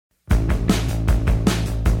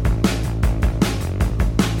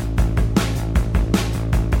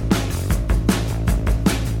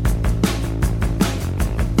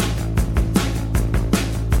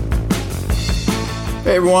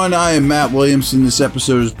Hey everyone, I am Matt Williamson. This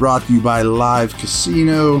episode is brought to you by Live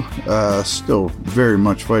Casino. Still very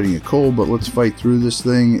much fighting a cold, but let's fight through this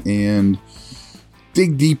thing and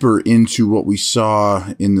dig deeper into what we saw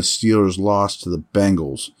in the Steelers' loss to the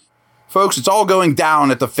Bengals. Folks, it's all going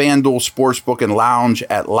down at the FanDuel Sportsbook and Lounge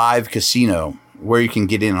at Live Casino, where you can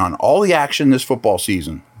get in on all the action this football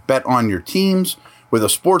season. Bet on your teams with a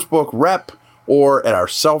sportsbook rep or at our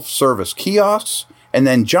self-service kiosks, and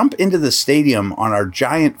then jump into the stadium on our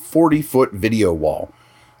giant 40-foot video wall.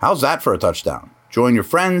 How's that for a touchdown? Join your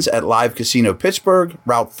friends at Live Casino Pittsburgh,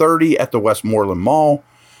 Route 30 at the Westmoreland Mall.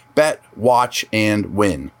 Bet, watch, and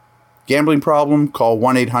win. Gambling problem? Call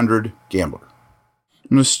 1-800-GAMBLER. I'm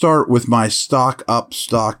going to start with my stock up,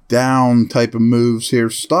 stock down type of moves here.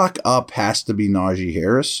 Stock up has to be Najee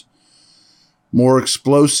Harris. More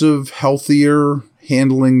explosive, healthier,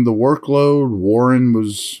 handling the workload. Warren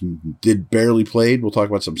barely played. We'll talk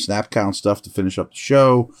about some snap count stuff to finish up the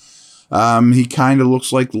show. He kind of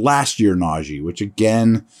looks like last year Najee, which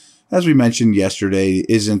again, as we mentioned yesterday,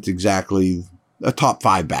 isn't exactly a top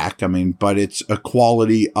 5 back. But it's a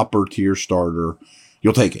quality upper tier starter.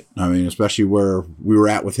 You'll take it. Especially where we were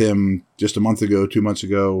at with him just a month ago, 2 months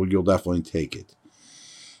ago, you'll definitely take it.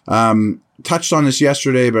 Touched on this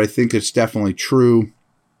yesterday, but I think it's definitely true.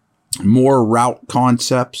 More route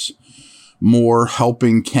concepts, more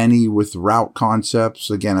helping Kenny with route concepts.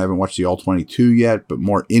 Again, I haven't watched the All-22 yet, but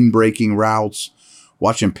more in-breaking routes.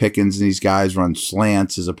 Watching Pickens and these guys run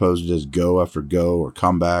slants as opposed to just go after go or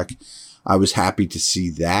comeback. I was happy to see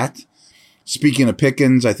that. Speaking of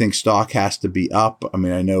Pickens, I think stock has to be up. I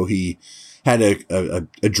know he had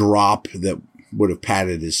a drop that would have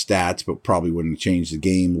padded his stats, but probably wouldn't have changed the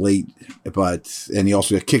game late. And he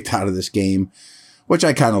also got kicked out of this game, which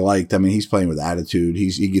I kind of liked. He's playing with attitude.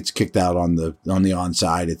 He gets kicked out on the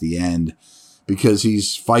onside at the end because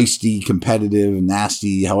he's feisty, competitive,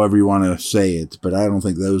 nasty, however you want to say it. But I don't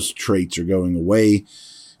think those traits are going away.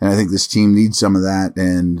 And I think this team needs some of that,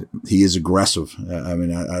 and he is aggressive.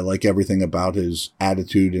 I like everything about his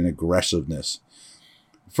attitude and aggressiveness.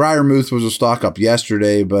 Freiermuth was a stock up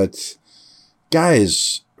yesterday, but guy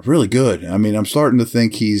is really good. I'm starting to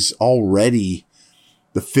think he's already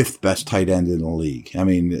the 5th best tight end in the league.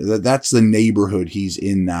 That's the neighborhood he's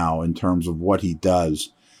in now in terms of what he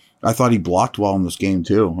does. I thought he blocked well in this game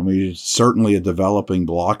too. He's certainly a developing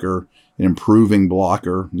blocker, an improving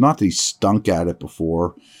blocker. Not that he stunk at it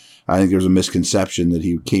before. I think there's a misconception that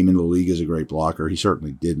he came into the league as a great blocker. He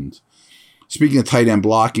certainly didn't. Speaking of tight end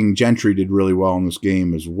blocking, Gentry did really well in this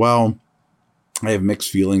game as well. I have mixed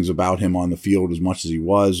feelings about him on the field as much as he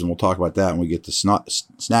was, and we'll talk about that when we get to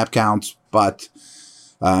snap counts. But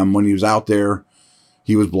when he was out there,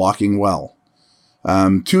 he was blocking well. 2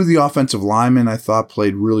 of the offensive linemen I thought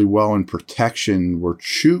played really well in protection were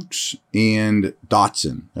Chooks and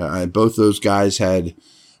Dotson. Both those guys had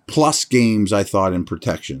plus games, I thought, in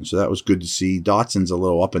protection. So that was good to see. Dotson's a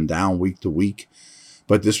little up and down week to week,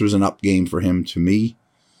 but this was an up game for him to me.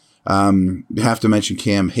 You have to mention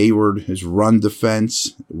Cam Hayward. His run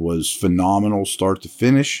defense was phenomenal start to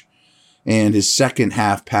finish, and his second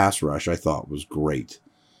half pass rush I thought was great.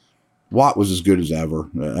 Watt was as good as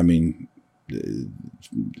ever.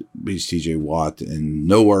 He's TJ Watt, and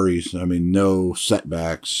no worries. No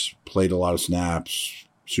setbacks. Played a lot of snaps.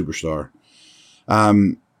 Superstar.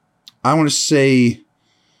 I want to say,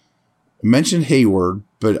 I mentioned Hayward,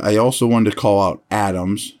 but I also wanted to call out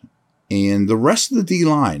Adams and the rest of the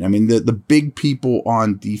D-line. The big people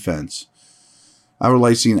on defense. I would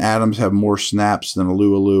like seeing Adams have more snaps than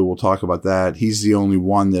Alualu. We'll talk about that. He's the only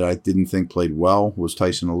one that I didn't think played well, was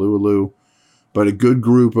Tyson Alualu. But a good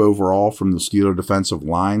group overall from the Steeler defensive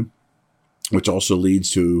line, which also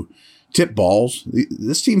leads to tip balls.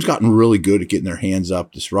 This team's gotten really good at getting their hands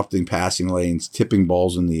up, disrupting passing lanes, tipping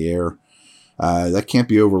balls in the air. That can't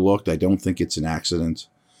be overlooked. I don't think it's an accident.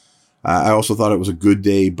 I also thought it was a good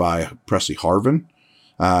day by Presley Harvin.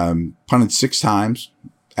 Punted 6 times,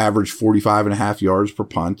 averaged 45.5 yards per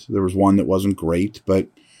punt. There was one that wasn't great, but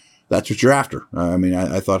that's what you're after.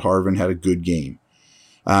 I thought Harvin had a good game.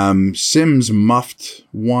 Sims muffed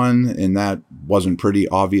one, and that wasn't pretty,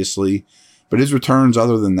 obviously. But his returns,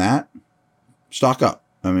 other than that, stock up.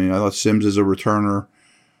 I thought Sims as a returner,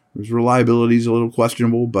 his reliability is a little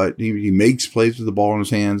questionable, but he makes plays with the ball in his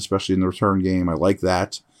hands, especially in the return game. I like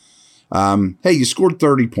that. Hey, you scored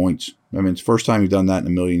 30 points. It's the first time you've done that in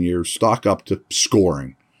a million years. Stock up to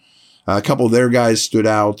scoring. A couple of their guys stood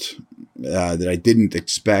out that I didn't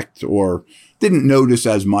expect or didn't notice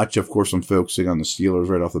as much. Of course, I'm focusing on the Steelers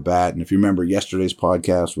right off the bat. And if you remember, yesterday's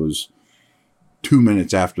podcast was 2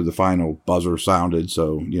 minutes after the final buzzer sounded.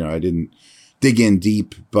 So, I didn't dig in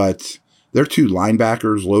deep. But their two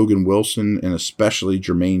linebackers, Logan Wilson and especially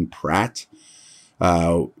Jermaine Pratt,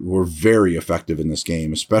 were very effective in this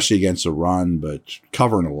game, especially against the run, but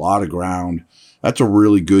covering a lot of ground. That's a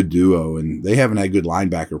really good duo, and they haven't had good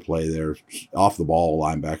linebacker play there, off-the-ball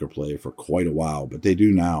linebacker play for quite a while, but they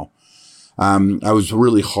do now. I was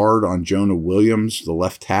really hard on Jonah Williams, the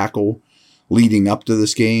left tackle, leading up to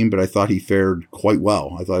this game, but I thought he fared quite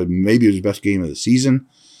well. I thought maybe it was his best game of the season.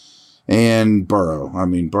 And Burrow.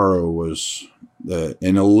 Burrow was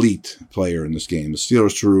an elite player in this game. The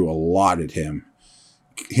Steelers threw a lot at him.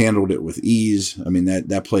 Handled it with ease.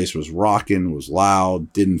 That place was rocking, was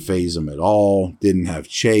loud, didn't faze him at all, didn't have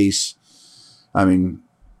chase.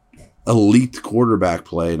 Elite quarterback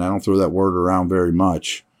play, and I don't throw that word around very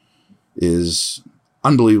much, is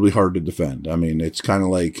unbelievably hard to defend. It's kind of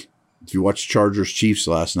like if you watched Chargers Chiefs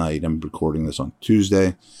last night. I'm recording this on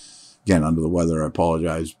Tuesday. Again, under the weather, I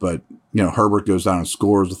apologize. But, Herbert goes down and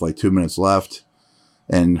scores with like 2 minutes left.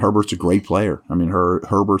 And Herbert's a great player.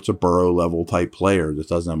 Herbert's a Burrow-level type player that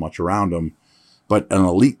doesn't have much around him. But an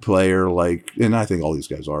elite player and I think all these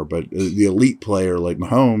guys are, but the elite player like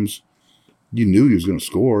Mahomes, you knew he was going to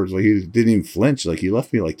score. It's like he didn't even flinch. Like, he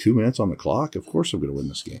left me like 2 minutes on the clock. Of course I'm going to win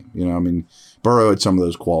this game. Burrow had some of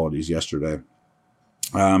those qualities yesterday.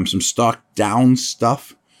 Some stock down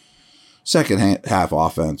stuff. Second half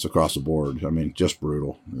offense across the board. Just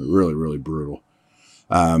brutal. Really, really brutal.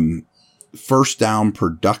 First down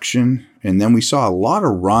production. And then we saw a lot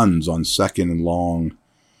of runs on second and long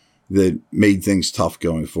that made things tough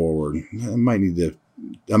going forward. I'm going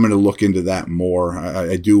to look into that more.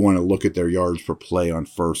 I do want to look at their yards per play on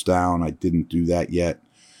first down. I didn't do that yet,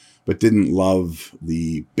 but didn't love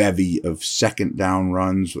the bevy of second down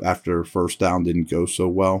runs after first down didn't go so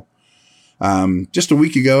well. Just a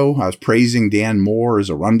week ago, I was praising Dan Moore as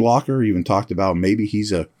a run blocker. Even talked about maybe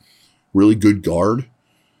he's a really good guard.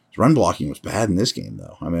 His run blocking was bad in this game,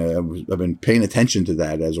 though. I've been paying attention to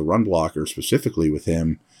that as a run blocker, specifically with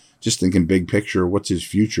him, just thinking big picture, what's his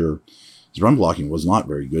future? His run blocking was not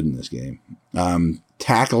very good in this game.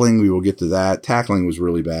 Tackling, we will get to that. Tackling was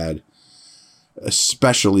really bad,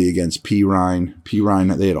 especially against Pirine.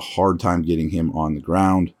 Pirine, they had a hard time getting him on the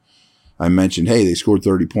ground. I mentioned, hey, they scored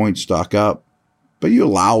 30 points, stock up, but you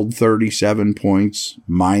allowed 37 points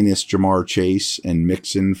minus Jamar Chase and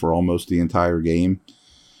Mixon for almost the entire game.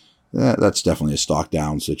 That's definitely a stock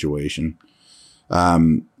down situation.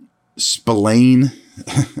 Spillane,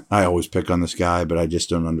 I always pick on this guy, but I just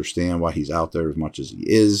don't understand why he's out there as much as he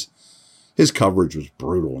is. His coverage was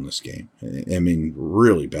brutal in this game.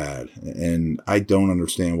 Really bad. And I don't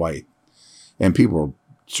understand why. And people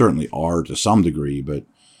certainly are to some degree, but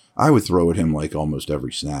I would throw at him like almost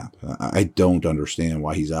every snap. I don't understand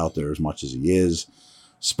why he's out there as much as he is,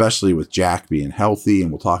 especially with Jack being healthy,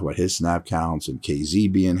 and we'll talk about his snap counts, and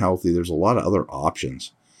KZ being healthy. There's a lot of other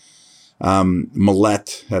options.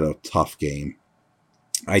 Millette had a tough game.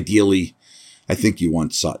 Ideally, I think you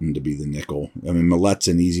want Sutton to be the nickel. Millette's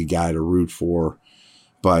an easy guy to root for,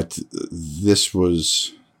 but this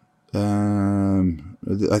was, I'm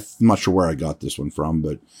not sure where I got this one from,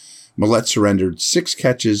 but Millette surrendered 6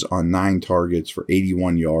 catches on 9 targets for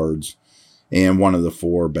 81 yards and one of the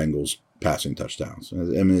 4 Bengals passing touchdowns.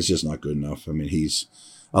 It's just not good enough. He's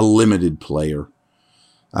a limited player.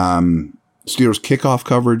 Steelers kickoff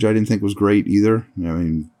coverage I didn't think was great either.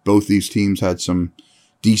 Both these teams had some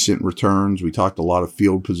decent returns. We talked a lot of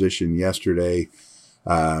field position yesterday.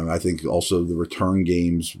 I think also the return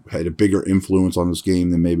games had a bigger influence on this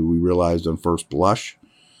game than maybe we realized on first blush.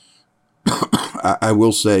 I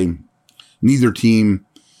will say neither team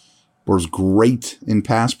was great in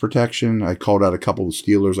pass protection. I called out a couple of the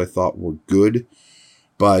Steelers I thought were good,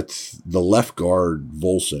 but the left guard,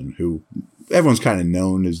 Volson, who everyone's kind of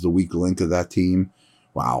known as the weak link of that team,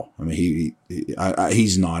 wow.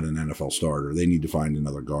 He's not an NFL starter. They need to find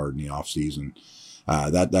another guard in the offseason.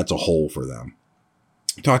 That's a hole for them.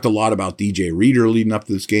 Talked a lot about DJ Reader leading up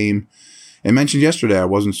to this game. And mentioned yesterday I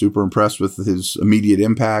wasn't super impressed with his immediate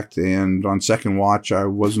impact, and on second watch I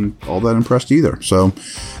wasn't all that impressed either. So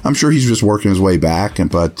I'm sure he's just working his way back,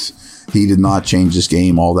 but he did not change this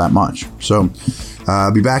game all that much. So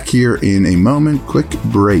I'll be back here in a moment. Quick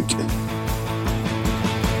break.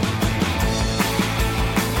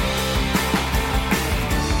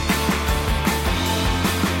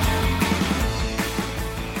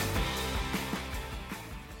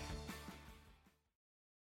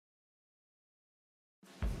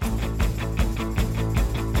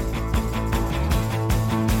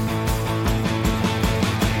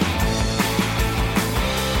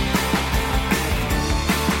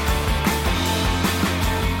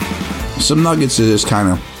 Some nuggets to just kind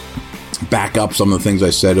of back up some of the things I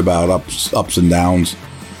said about ups and downs.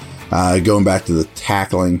 Going back to the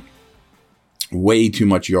tackling, way too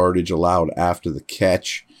much yardage allowed after the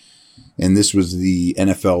catch. And this was the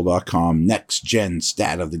NFL.com next gen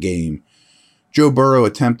stat of the game. Joe Burrow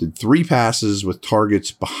attempted 3 passes with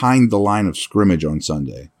targets behind the line of scrimmage on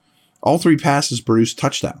Sunday. All 3 passes produced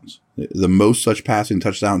touchdowns. The most such passing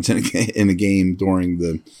touchdowns in a game during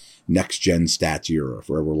the next gen stats era,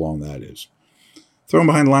 for however long that is. Throwing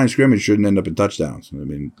behind the line of scrimmage shouldn't end up in touchdowns. I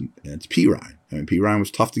mean, it's P. Ryan. I mean, P. Ryan was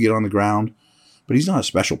tough to get on the ground, but he's not a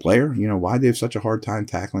special player. You know, why they have such a hard time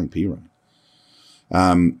tackling P. Ryan?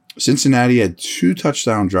 Cincinnati had 2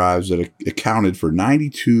 touchdown drives that accounted for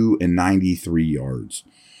 92 and 93 yards.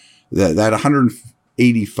 That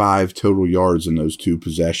 185 total yards in those 2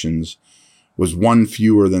 possessions was 1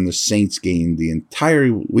 fewer than the Saints gained the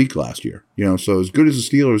entire week last year. You know, so as good as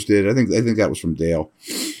the Steelers did, I think that was from Dale.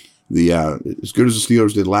 As good as the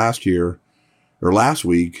Steelers did last year or last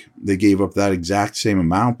week, they gave up that exact same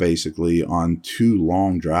amount basically on 2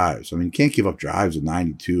 long drives. I mean, you can't give up drives of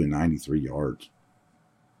 92 and 93 yards.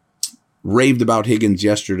 Raved about Higgins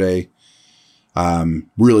yesterday.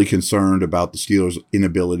 Really concerned about the Steelers'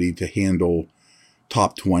 inability to handle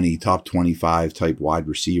top 20, top 25 type wide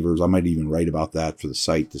receivers. I might even write about that for the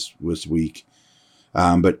site this week.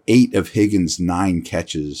 But 8 of Higgins' 9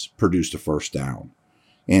 catches produced a first down.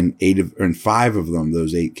 And 5 of them,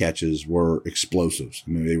 those 8 catches were explosives.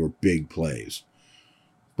 I mean, they were big plays.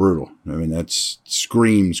 Brutal. I mean, that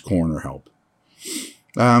screams corner help.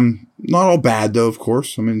 Not all bad, though, of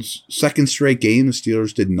course. I mean, second straight game, the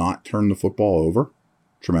Steelers did not turn the football over.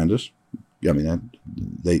 Tremendous. I mean,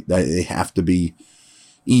 they have to be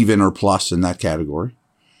even or plus in that category.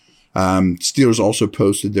 Steelers also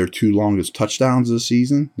posted their 2 longest touchdowns this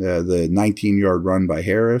season, the 19-yard run by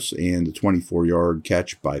Harris and the 24-yard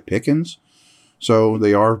catch by Pickens. So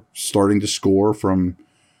they are starting to score from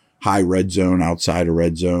high red zone, outside of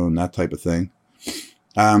red zone, that type of thing.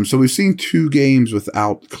 So we've seen 2 games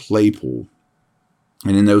without Claypool.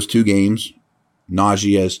 And in those 2 games,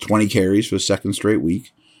 Najee has 20 carries for the second straight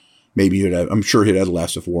week. Maybe I'm sure he'd had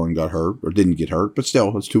less if Warren got hurt or didn't get hurt, but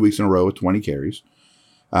still, it's 2 weeks in a row with 20 carries.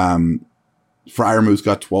 Freiermuth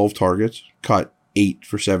got 12 targets, caught 8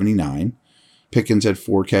 for 79. Pickens had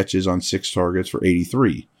 4 catches on 6 targets for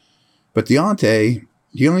 83. But Deontay,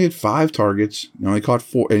 he only had 5 targets. He only caught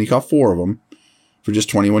 4, and he caught 4 of them for just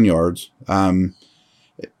 21 yards.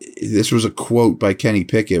 This was a quote by Kenny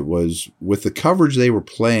Pickett, was, with the coverage they were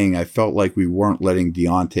playing, I felt like we weren't letting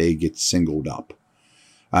Deontay get singled up.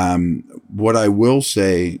 What I will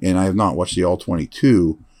say, and I have not watched the all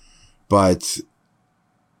 22, but,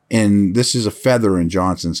 and this is a feather in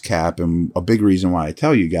Johnson's cap, and a big reason why I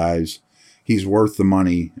tell you guys he's worth the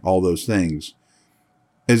money, all those things,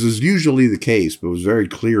 as is usually the case, but was very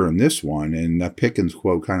clear in this one, and that Pickens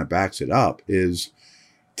quote kind of backs it up, is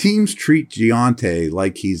teams treat Deontay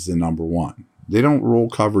like he's the number 1. They don't roll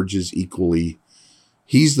coverages equally.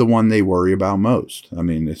 He's the one they worry about most. I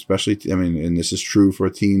mean, especially, and this is true for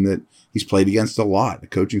a team that he's played against a lot, a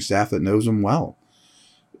coaching staff that knows him well.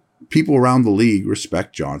 People around the league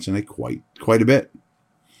respect Johnson quite a bit.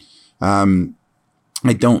 I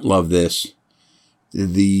don't love this.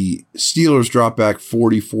 The Steelers dropped back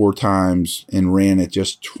 44 times and ran it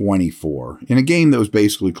just 24 in a game that was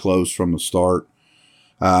basically close from the start.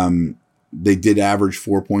 They did average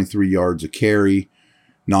 4.3 yards a carry.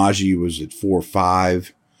 Najee was at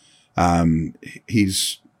 4.5.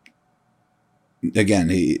 He's,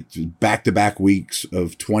 again, back-to-back weeks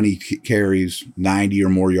of 20 carries, 90 or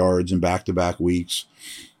more yards in back-to-back weeks.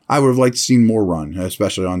 I would have liked to see more run,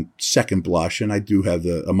 especially on second blush, and I do have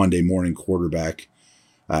a Monday morning quarterback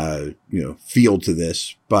feel to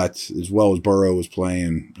this, but as well as Burrow was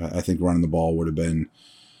playing, I think running the ball would have been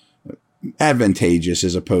advantageous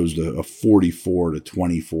as opposed to a 44 to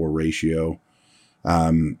 24 ratio.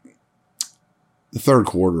 The third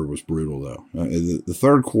quarter was brutal, though. The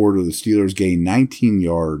third quarter, the Steelers gained 19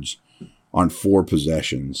 yards on 4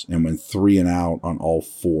 possessions and went 3 and out on all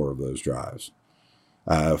 4 of those drives.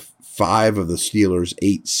 5 of the Steelers'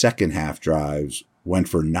 8 second-half drives went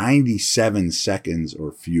for 97 seconds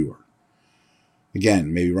or fewer.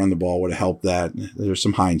 Again, maybe run the ball would have helped that. There's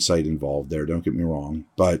some hindsight involved there, don't get me wrong.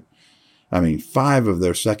 But, 5 of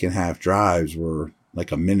their second-half drives were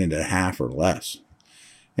like a minute and a half or less.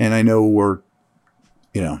 And I know we're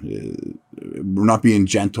not being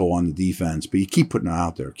gentle on the defense, but you keep putting them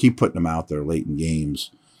out there. Keep putting them out there late in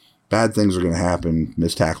games. Bad things are going to happen.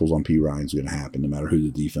 Missed tackles on P. Ryan's going to happen no matter who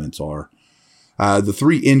the defense are. The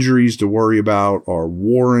 3 injuries to worry about are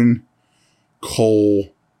Warren,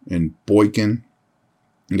 Cole, and Boykin.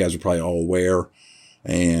 You guys are probably all aware.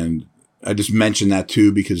 And I just mentioned that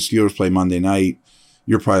too because Steelers play Monday night.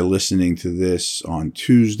 You're probably listening to this on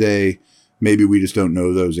Tuesday. Maybe we just don't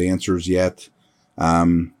know those answers yet.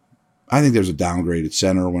 I think there's a downgrade at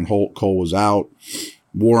center when Cole was out.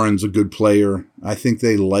 Warren's a good player. I think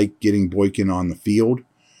they like getting Boykin on the field,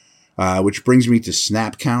 which brings me to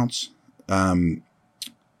snap counts.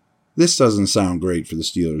 This doesn't sound great for the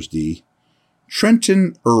Steelers D.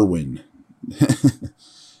 Trenton Irwin,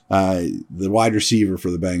 the wide receiver for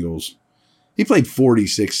the Bengals, he played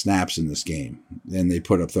 46 snaps in this game, and they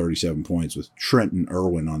put up 37 points with Trenton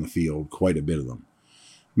Irwin on the field, quite a bit of them.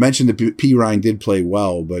 Mentioned that P. Ryan did play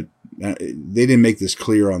well, but they didn't make this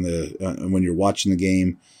clear on when you're watching the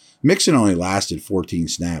game. Mixon only lasted 14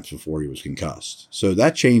 snaps before he was concussed, so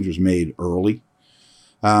that change was made early.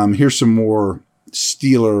 Here's some more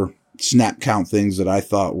Steeler snap count things that I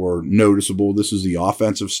thought were noticeable. This is the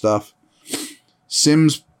offensive stuff.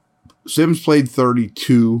 Sims played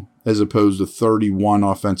 32 as opposed to 31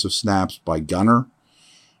 offensive snaps by Gunner.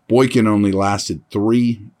 Boykin only lasted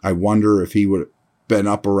 3. I wonder if he would have been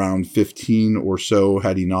up around 15 or so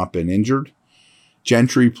had he not been injured.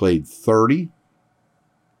 Gentry played 30.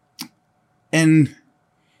 And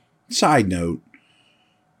side note,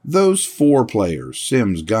 those 4 players,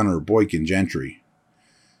 Sims, Gunner, Boykin, Gentry,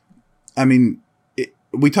 I mean,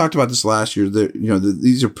 we talked about this last year.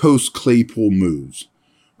 These are post-Claypool moves,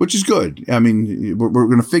 which is good. I mean, we're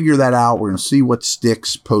going to figure that out. We're going to see what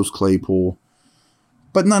sticks post-Claypool.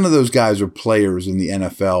 But none of those guys are players in the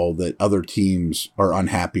NFL that other teams are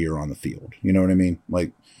unhappier on the field. You know what I mean?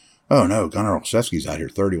 Like, oh no, Gunnar Olszewski's out here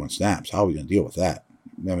 31 snaps. How are we going to deal with that?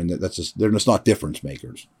 I mean, they're just not difference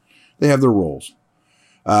makers. They have their roles.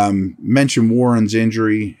 Mention Warren's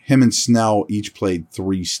injury. Him and Snell each played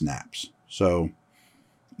 3 snaps. So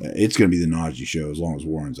it's going to be the Najee show as long as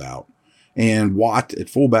Warren's out. And Watt at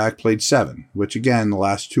fullback played 7, which again, the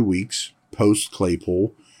last 2 weeks,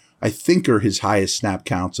 post-Claypool, I think are his highest snap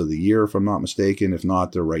counts of the year, if I'm not mistaken. If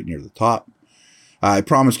not, they're right near the top. I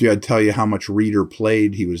promised you I'd tell you how much Reeder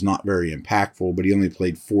played. He was not very impactful, but he only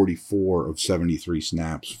played 44 of 73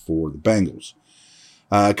 snaps for the Bengals.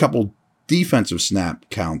 A couple defensive snap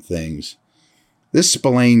count things. This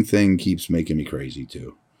Spillane thing keeps making me crazy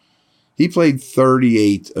too. He played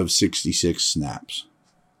 38 of 66 snaps,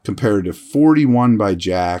 compared to 41 by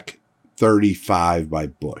Jack, 35 by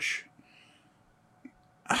Bush.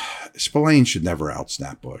 Spillane should never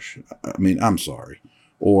outsnap Bush. I mean, I'm sorry.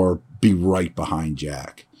 Or be right behind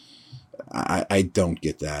Jack. I don't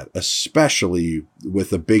get that, especially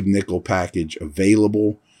with a big nickel package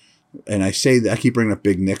available. And I say that I keep bringing up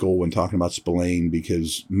big nickel when talking about Spillane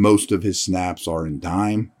because most of his snaps are in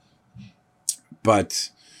dime.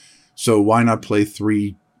 But so why not play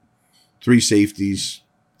three safeties,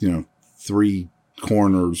 3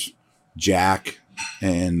 corners, Jack,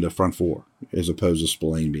 and the front 4, as opposed to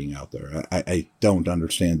Spillane being out there. I don't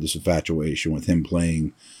understand this infatuation with him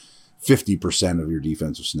playing 50% of your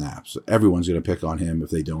defensive snaps. Everyone's going to pick on him if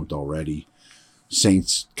they don't already.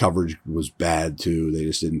 Saints coverage was bad too. They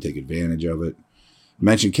just didn't take advantage of it. I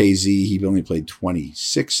mentioned KZ. He only played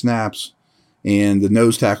 26 snaps. And the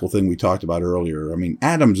nose tackle thing we talked about earlier. I mean,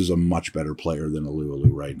 Adams is a much better player than Alualu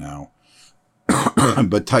right now.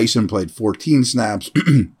 But Tyson played 14 snaps.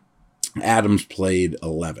 Adams played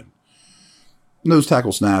 11. Nose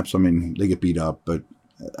tackle snaps, I mean, they get beat up, but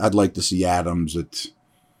I'd like to see Adams at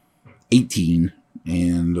 18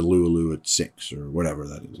 and Alualu at 6 or whatever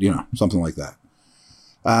that is, something like that.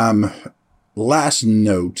 Last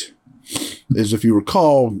note is if you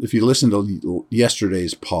recall, if you listened to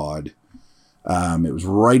yesterday's pod, it was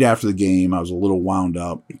right after the game. I was a little wound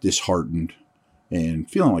up, disheartened, and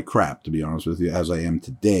feeling like crap, to be honest with you, as I am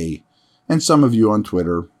today. And some of you on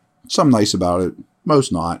Twitter, some nice about it,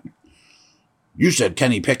 most not. You said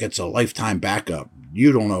Kenny Pickett's a lifetime backup.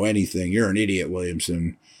 You don't know anything. You're an idiot,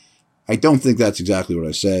 Williamson. I don't think that's exactly what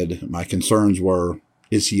I said. My concerns were,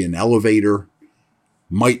 is he an elevator?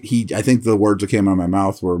 Might he, I think the words that came out of my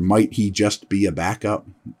mouth were, might he just be a backup?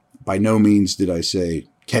 By no means did I say,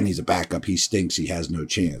 Kenny's a backup. He stinks. He has no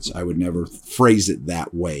chance. I would never phrase it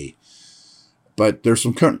that way. But there's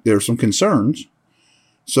some concerns.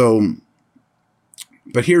 So,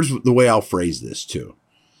 but here's the way I'll phrase this too.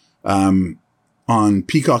 On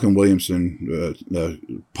Peacock and Williamson,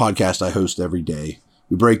 the podcast I host every day,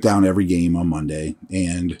 we break down every game on Monday,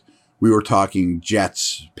 and we were talking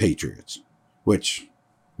Jets-Patriots, which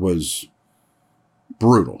was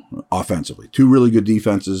brutal offensively. 2 really good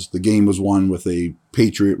defenses. The game was won with a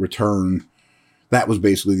Patriot return. That was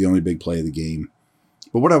basically the only big play of the game.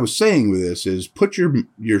 But what I was saying with this is put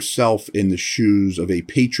yourself in the shoes of a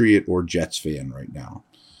Patriot or Jets fan right now.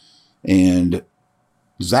 And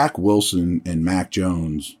Zach Wilson and Mac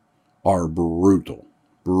Jones are brutal.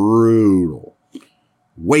 Brutal.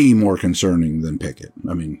 Way more concerning than Pickett.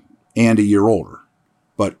 I mean, and a year older,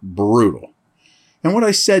 but brutal. And what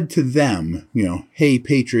I said to them, hey,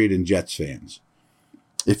 Patriot and Jets fans,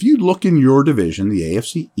 if you look in your division, the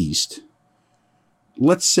AFC East,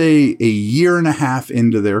 let's say a year and a half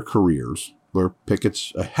into their careers, where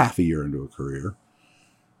Pickett's a half a year into a career,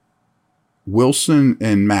 Wilson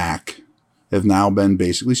and Mac have now been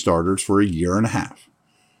basically starters for a year and a half.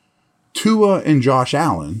 Tua and Josh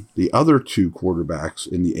Allen, the other two quarterbacks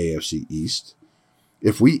in the AFC East,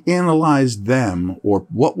 if we analyze them, or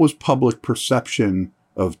what was public perception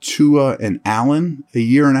of Tua and Allen a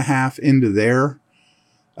year and a half into their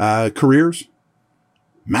careers,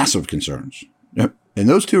 massive concerns. Yep. And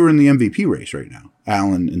those two are in the MVP race right now,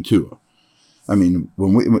 Allen and Tua. I mean,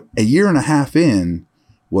 a year and a half in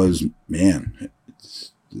was,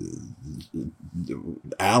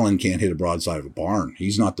 Allen can't hit a broadside of a barn.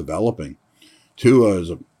 He's not developing. Tua is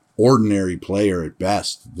an ordinary player at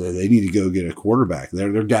best. They need to go get a quarterback.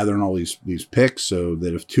 They're gathering all these picks so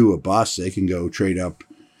that if Tua busts, they can go trade up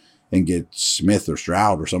and get Smith or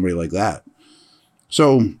Stroud or somebody like that.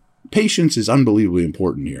 So patience is unbelievably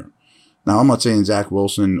important here. Now, I'm not saying Zach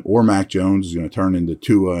Wilson or Mac Jones is going to turn into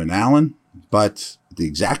Tua and Allen, but at the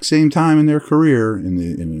exact same time in their career, in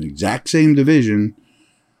the exact same division,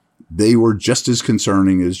 they were just as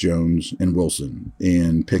concerning as Jones and Wilson,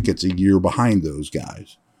 and Pickett's a year behind those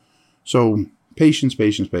guys. So patience.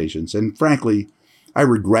 And frankly, I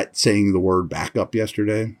regret saying the word backup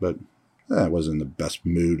yesterday, but I was in the best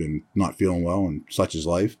mood and not feeling well, and such is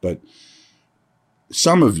life. But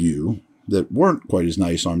some of you that weren't quite as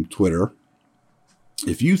nice on Twitter,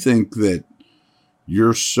 if you think that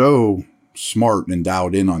you're so smart and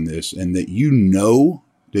dialed in on this, and that you know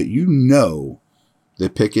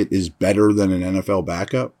that Pickett is better than an NFL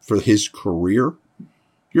backup for his career,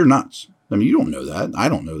 you're nuts. I mean, you don't know that. I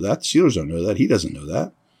don't know that. The Steelers don't know that. He doesn't know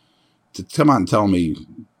that. To come out and tell me,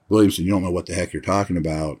 Williamson, you don't know what the heck you're talking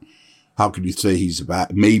about. How could you say he's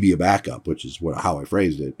maybe a backup, which is how I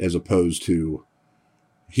phrased it, as opposed to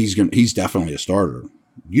he's definitely a starter.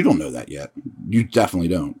 You don't know that yet. You definitely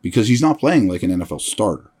don't, because he's not playing like an NFL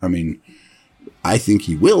starter. I mean, I think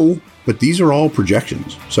he will, but these are all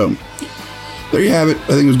projections. So there you have it. I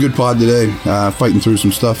think it was a good pod today. Fighting through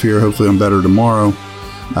some stuff here. Hopefully I'm better tomorrow.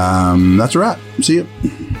 That's a wrap. See you.